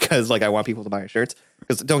BSing because like I want people to buy our shirts.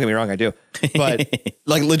 Because don't get me wrong, I do. But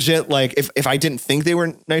like legit, like if I didn't think they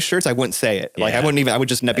were nice shirts, I wouldn't say it. Like I wouldn't even. I would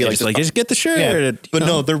just not be just get the shirt. Yeah. But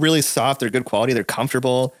no, they're really soft. They're good quality. They're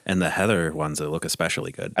comfortable. And the Heather ones that look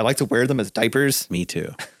especially good. I like to wear them as diapers. Me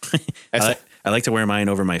too. I like to wear mine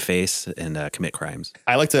over my face and commit crimes.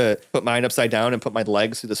 I like to put mine upside down and put my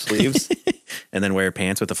legs through the sleeves. And then wear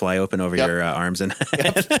pants with the fly open over your arms and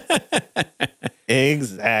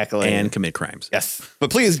Exactly. And commit crimes. Yes. But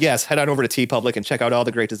please, yes, head on over to TeePublic and check out all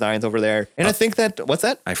the great designs over there. And I think that, what's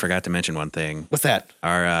that? I forgot to mention one thing. What's that?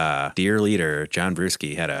 Our dear leader, John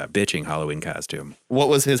Brewski, had a bitching Halloween costume. What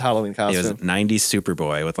was his Halloween costume? He was 90s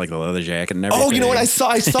Superboy with like the leather jacket and everything. Oh, you know what? I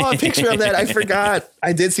saw a picture of that. I forgot.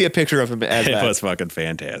 I did see a picture of him as that. It was fucking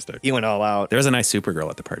fantastic. He went all out. There was a nice Supergirl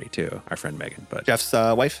at the party too, our friend Megan. But Jeff's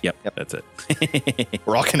wife? Yep, that's it.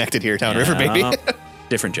 We're all connected here, Downriver, baby.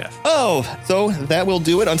 Different Jeff. Oh, so that will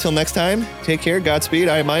do it. Until next time, take care. Godspeed.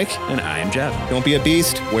 I'm Mike. And I'm Jeff. Don't be a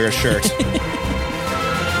beast. Wear a shirt.